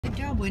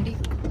Wendy.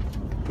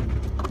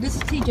 This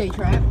is TJ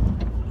trap.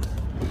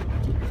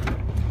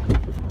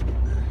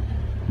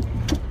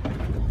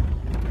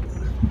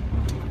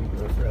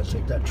 I forgot to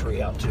take that tree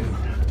out too.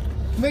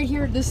 Right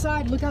here, this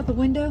side, look out the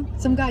window.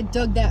 Some guy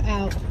dug that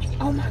out.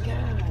 Oh my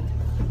God.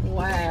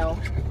 Wow.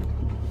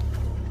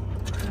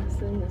 I've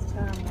seen this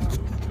time.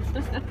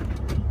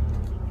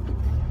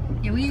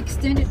 Yeah, we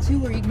extend it too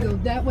where you can go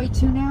that way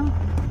too now.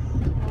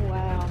 Oh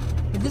wow.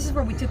 But this is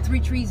where we took 3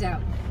 trees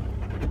out.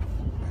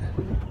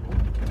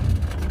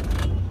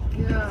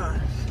 Gosh.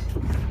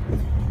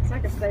 So I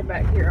could stay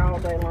back here all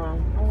day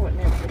long. I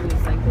wouldn't have to do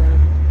this thing done.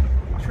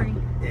 Tree.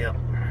 Yep.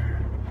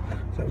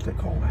 Is that what they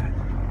call that?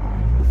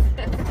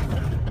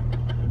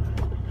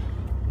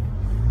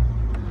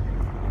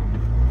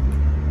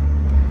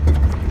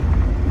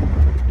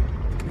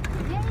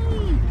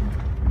 Yay!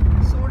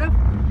 Sort of.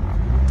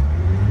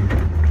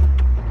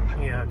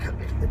 Yeah,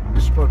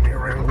 it spun me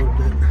around a little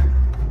bit.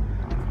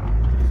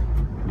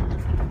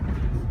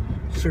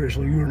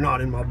 Seriously, you're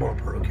not in my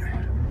bumper, okay?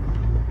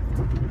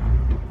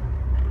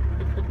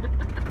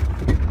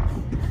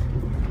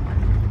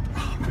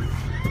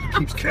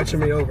 Keeps catching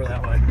me over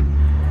that way.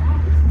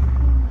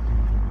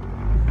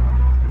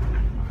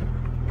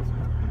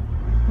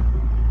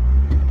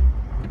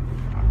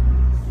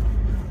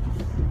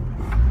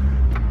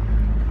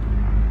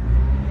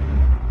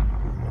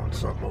 I want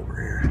something over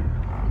here.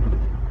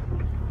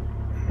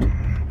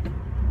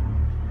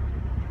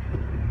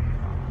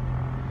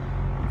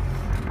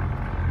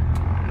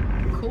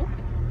 Cool.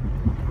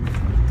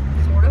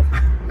 Sort of.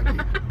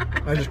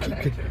 I just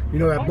keep, you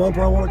know that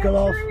bumper I want to cut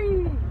off?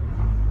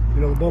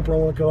 You know the bumper I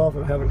want to cut off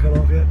and I haven't cut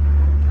off yet?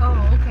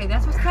 Oh, okay.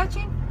 That's what's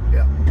catching?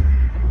 Yeah.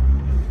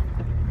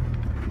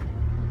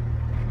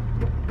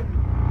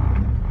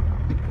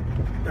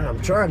 And I'm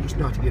trying just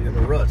not to get in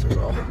the ruts is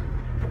all.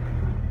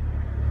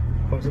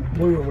 Because the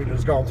blue one, we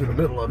just gone through the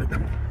middle of it.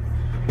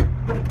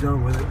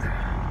 Done with it.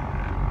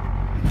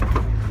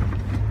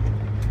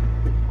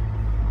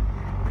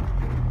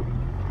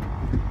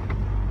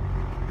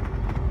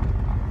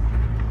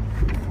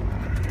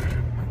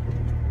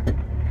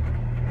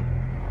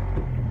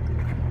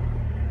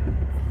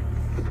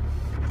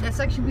 That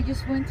section we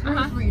just went through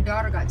is where your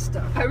daughter got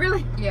stuck. Oh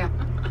really? Yeah.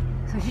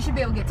 So she should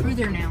be able to get through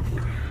there now.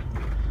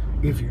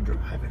 If you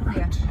drive it right.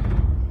 Yeah.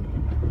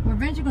 We're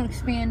eventually going to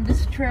expand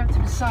this trail to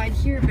the side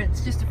here, but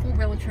it's just a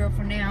 4-wheeler trail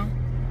for now.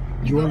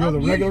 Do you want to go the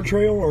regular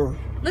trail or?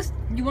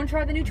 You want to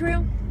try the new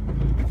trail?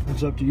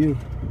 It's up to you.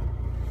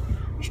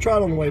 Let's try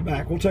it on the way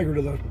back. We'll take her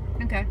to the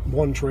Okay.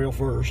 one trail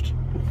first.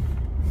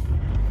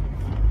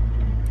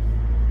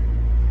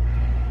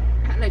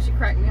 I know she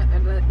cracked me up.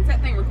 Is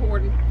that thing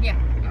recording? Yeah.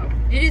 Oh.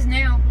 It is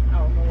now.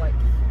 Oh boy.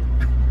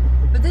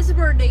 But this is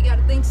where they got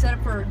a thing set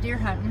up for deer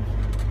hunting.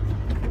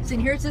 So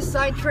here's this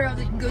side trail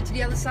that you can go to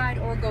the other side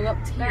or go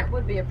up to here. That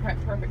would be a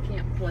perfect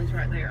camp place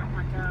right there. Oh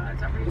my God.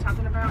 Is that what you're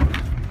talking about?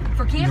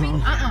 For camping?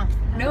 No.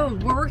 No,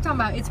 what we're talking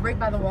about, it's right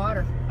by the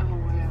water. Oh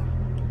wow.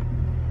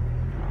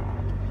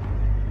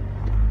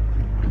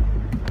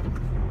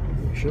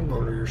 You should go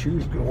under your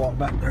shoes and go walk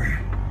back there.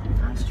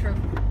 That's true.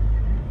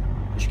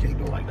 But you can't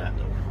go like that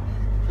though.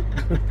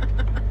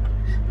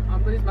 I'll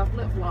lose my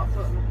flip-flops,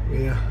 wouldn't I?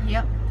 Yeah.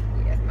 Yep.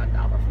 Yes, my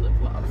dollar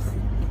flip-flops. Oh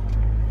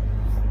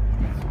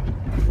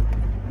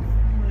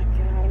my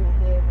God, I'm in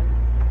heaven.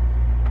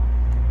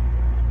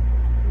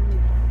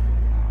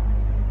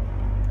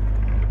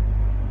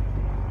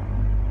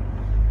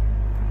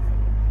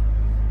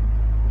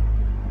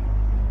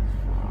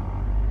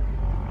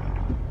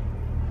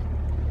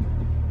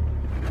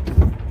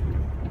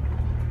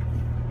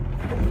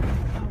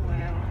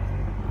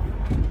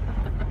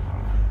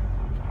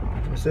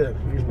 I said,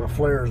 use my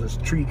flares as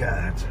tree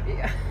guides.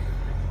 Yeah.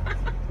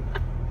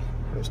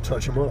 Just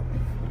touch them up.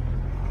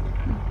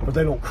 But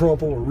they don't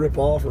crumple or rip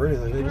off or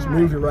anything. They just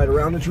move you right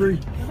around the tree.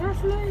 Well,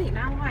 that's neat.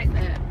 I like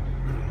that.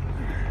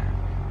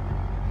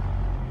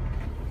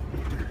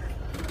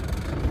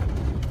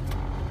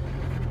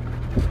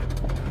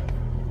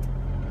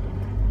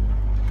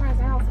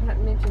 Surprised Allison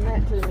hadn't mentioned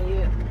that to me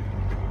yet.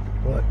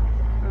 What?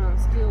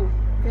 Steel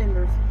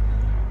fenders.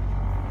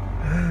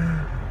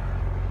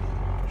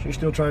 She's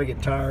still trying to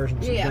get tires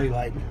and some Yeah.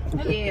 daylight.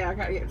 Yeah, I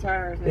gotta get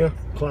tires next. Yeah,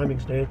 climbing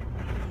stand.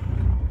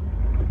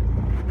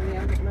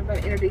 Yeah, I'm getting my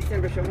buddy in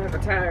December. She'll have her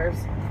tires.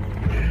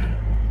 I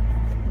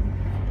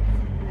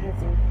had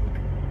some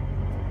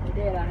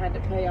debt I had to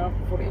pay off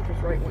before the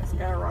interest rate went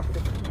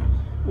skyrocketed.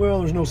 Well,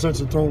 there's no sense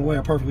in throwing away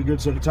a perfectly good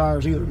set of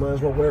tires either. Might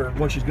as well wear it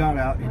once she's got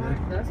out, you know.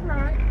 That's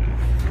right.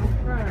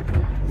 That's right.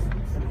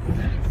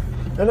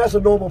 And that's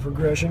a normal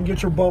progression.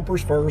 Get your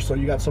bumpers first so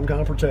you got some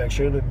kind of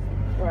protection and,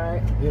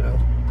 Right. you know,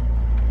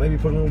 maybe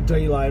put a little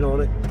daylight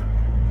on it.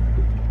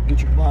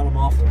 Get your bottom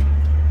off the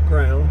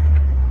ground.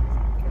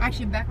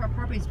 Actually, back of our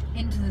property is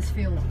into this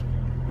field.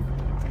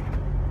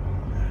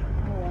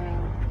 Oh wow.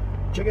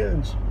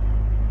 Chickens.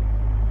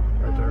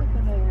 Right Oh, there. look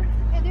at there.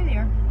 Yeah, there they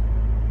are.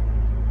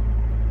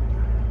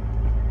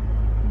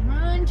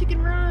 Run,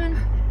 chicken, run.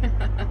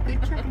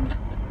 Good chicken.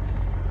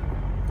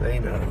 They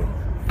know.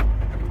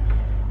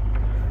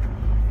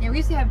 Yeah, we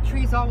used to have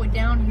trees all the way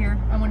down here.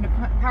 I wanted to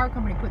power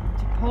company put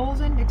the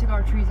poles in, they took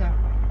our trees out.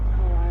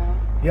 Oh,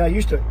 wow. Yeah, I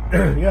used to,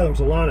 yeah, there was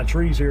a line of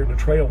trees here and the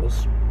trail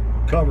was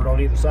covered on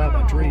either side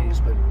by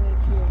trees, but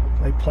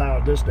they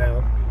plowed this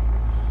down.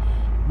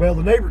 Well,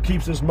 the neighbor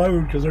keeps this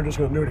mowed because they're just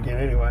going to do it again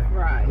anyway.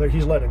 Right. I think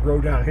he's letting it grow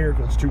down here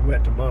because it's too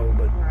wet to mow,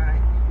 but. Right.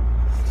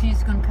 So you're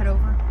just gonna cut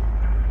over?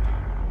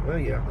 Well,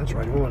 yeah, that's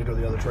right. We want to go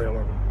the other trail,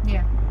 aren't we?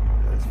 Yeah.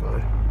 That's fine.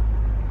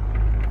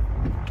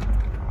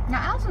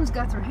 Now Allison's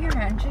got through here,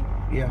 hadn't she?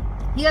 Yeah.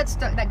 He got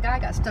stuck. That guy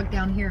got stuck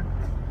down here.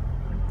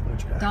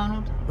 Which guy?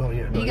 Donald. Oh,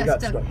 yeah. No, He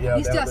got stuck. Yeah,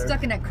 He's down got there.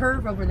 stuck in that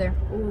curve over there.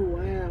 Oh,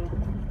 wow.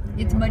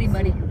 It's muddy,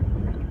 muddy.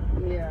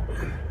 Yeah.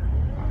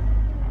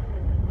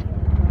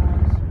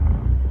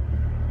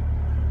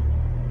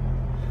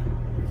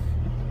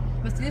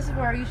 But see, this is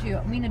where I usually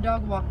me and the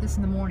dog walk this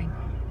in the morning.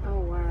 Oh,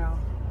 wow.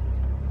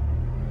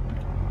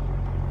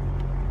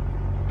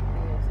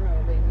 Yes,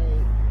 that'll be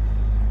neat.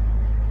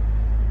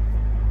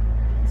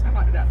 It's kind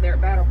of like out there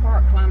at Battle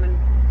Park climbing.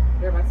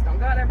 Everybody's don't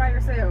go out there by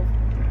yourself.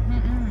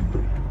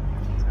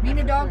 Me and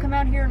the dog come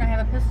out here and I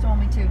have a pistol on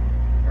me too.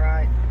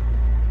 Right.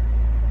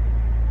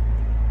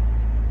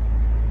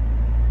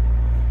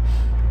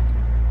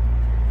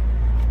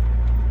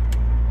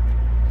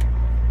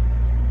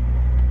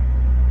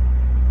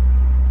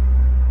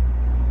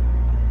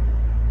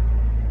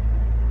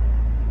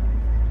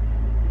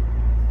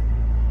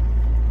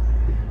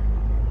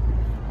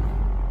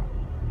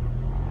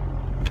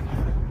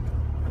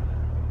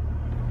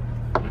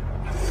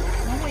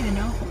 One way to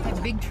know,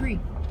 that big tree.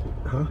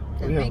 Huh?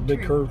 That Yeah, big big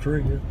tree. curved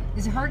tree. Yeah.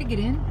 Is it hard to get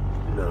in?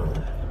 No,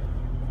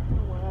 Oh,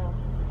 wow.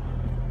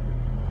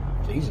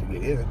 it's easy to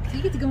get in. So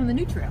you get to go on the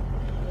new trail.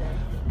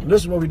 And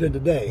this is what we did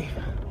today.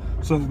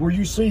 So where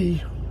you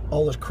see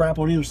all this crap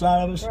on either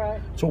side of us,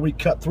 Right. so we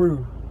cut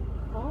through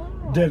Oh,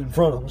 dead in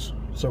front of us.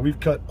 So we've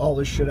cut all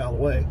this shit out of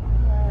the way.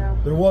 wow.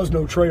 There was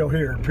no trail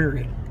here,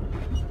 period.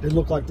 It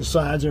looked like the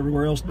sides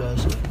everywhere else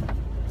does. I see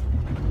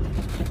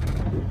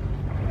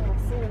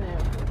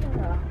that.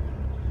 Yeah.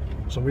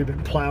 So we've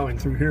been plowing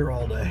through here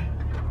all day.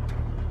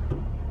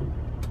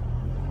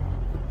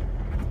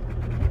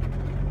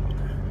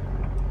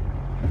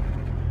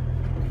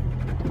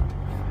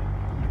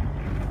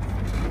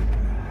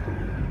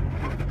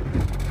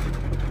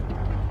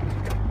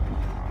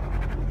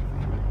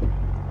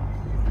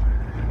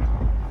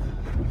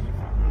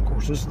 Of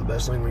course, this is the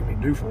best thing we can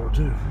do for it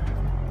too.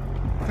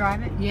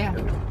 Drive it? Yeah.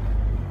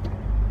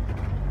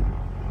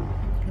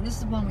 And this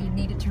is one where you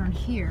need to turn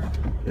here.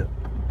 Yep.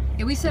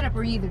 Yeah, we set up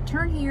where you either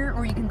turn here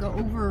or you can go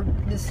over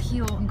this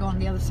hill and go on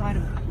the other side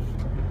of it.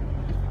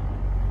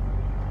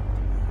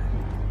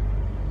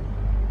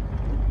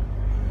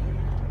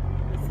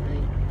 Let's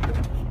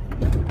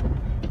see.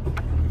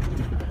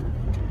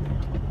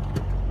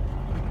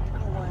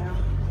 Oh, wow.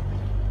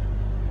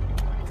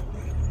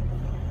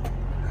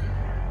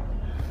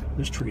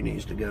 This tree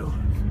needs to go.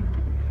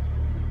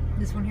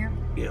 This one here?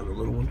 Yeah, the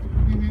little one.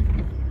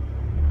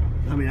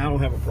 Mm-hmm. I mean, I don't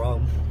have a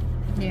problem,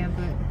 Yeah,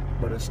 but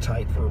but it's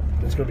tight for.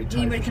 It's going to be tight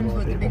anybody for some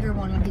comes other with a people. bigger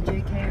one like a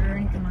JK or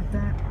anything like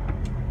that.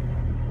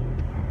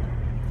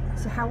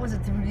 So how was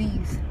it through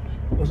these?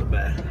 Wasn't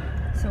bad.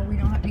 So we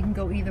don't have, you can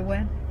go either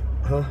way?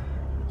 Huh?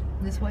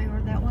 This way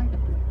or that way?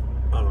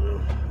 I don't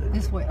know.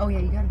 This way. Oh yeah,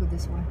 you gotta go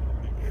this way.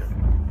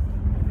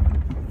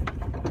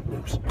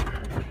 Oops.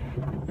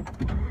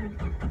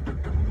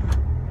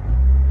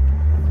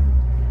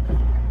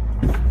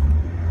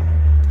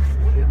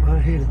 What am I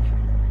hitting?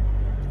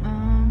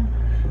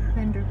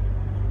 Fender.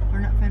 Or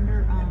not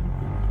fender,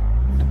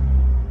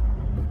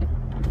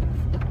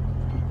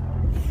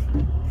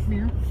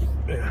 mirror.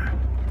 Yeah.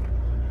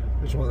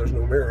 That's why there's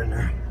no mirror in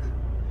there.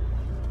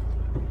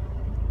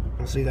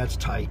 And see, that's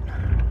tight.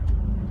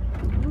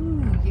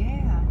 Ooh,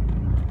 yeah.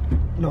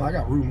 No, I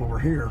got room over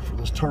here for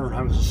this turn.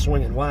 I was just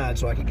swinging wide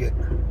so I could get.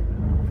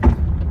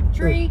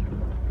 Tree.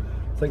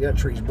 I think that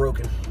tree's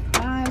broken.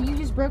 You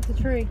just broke the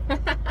tree.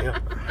 Yeah.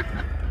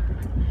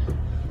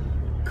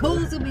 Cool,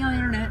 this will be on the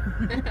internet.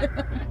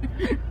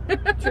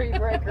 Tree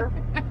breaker.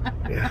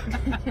 Yeah.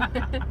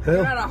 You're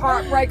Hell, not a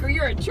heartbreaker,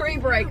 you're a tree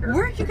breaker.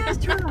 Where did you guys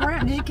turn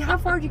around? How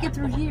far did you get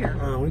through here?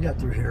 we got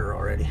through here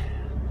already.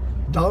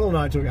 Donald and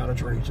I took out a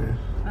tree too.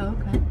 Oh,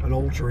 okay. An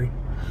old tree.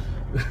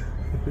 Oh,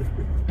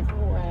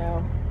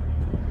 wow.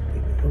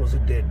 It was a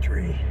dead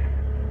tree.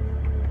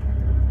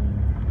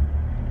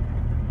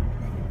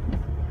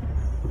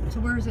 So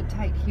where is it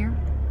tight? Here?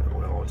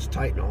 Well, it's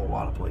tight in a whole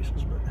lot of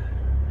places, but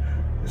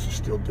this is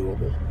still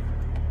doable.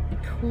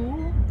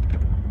 Cool.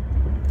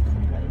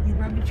 You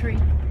rubbed a tree.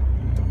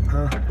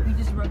 Huh? You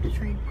just rubbed a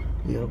tree.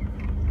 Yep.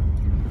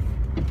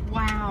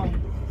 Wow.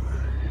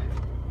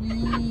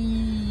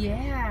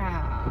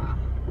 Yeah.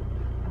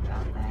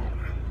 About that.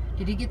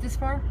 Did he get this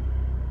far?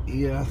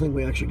 Yeah, I think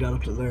we actually got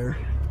up to there.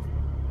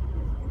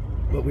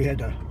 But we had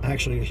to,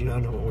 actually, you know, I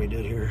know what we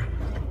did here.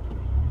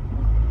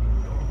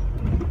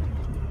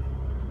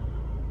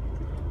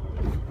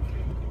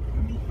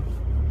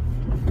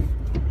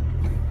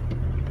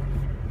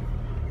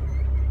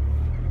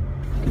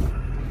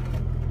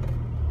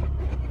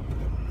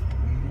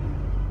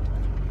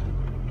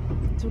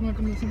 So we're going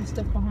to move some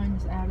stuff behind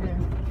us out of there.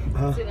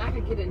 Huh? See, I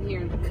could get in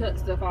here and cut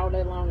stuff all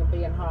day long and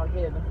be in hog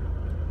heaven.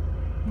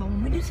 But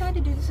when we decide to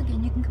do this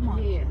again, you can come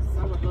on. Yes,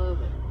 I would love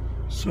it.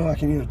 So I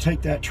can either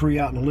take that tree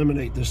out and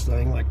eliminate this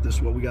thing, like this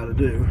is what we got to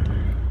do.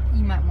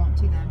 You might want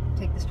to then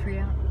take this tree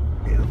out.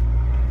 Yeah.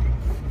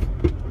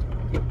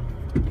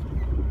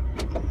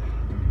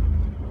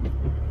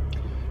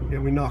 Yeah,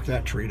 we knocked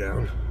that tree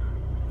down.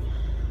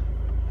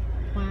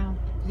 Wow.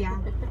 Yeah.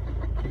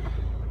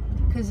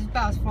 Because it's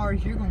about as far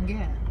as you're gonna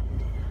get.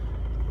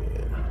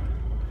 Yeah.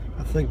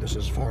 I think this is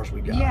as far as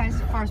we got. Yeah, it's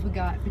as far as we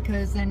got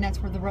because then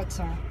that's where the ruts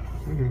are.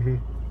 Mm-hmm.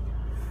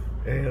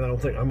 And I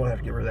don't think I'm gonna have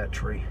to get rid of that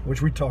tree,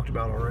 which we talked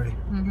about already.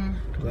 Mm-hmm.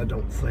 Because I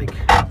don't think.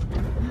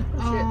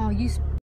 Oh, you.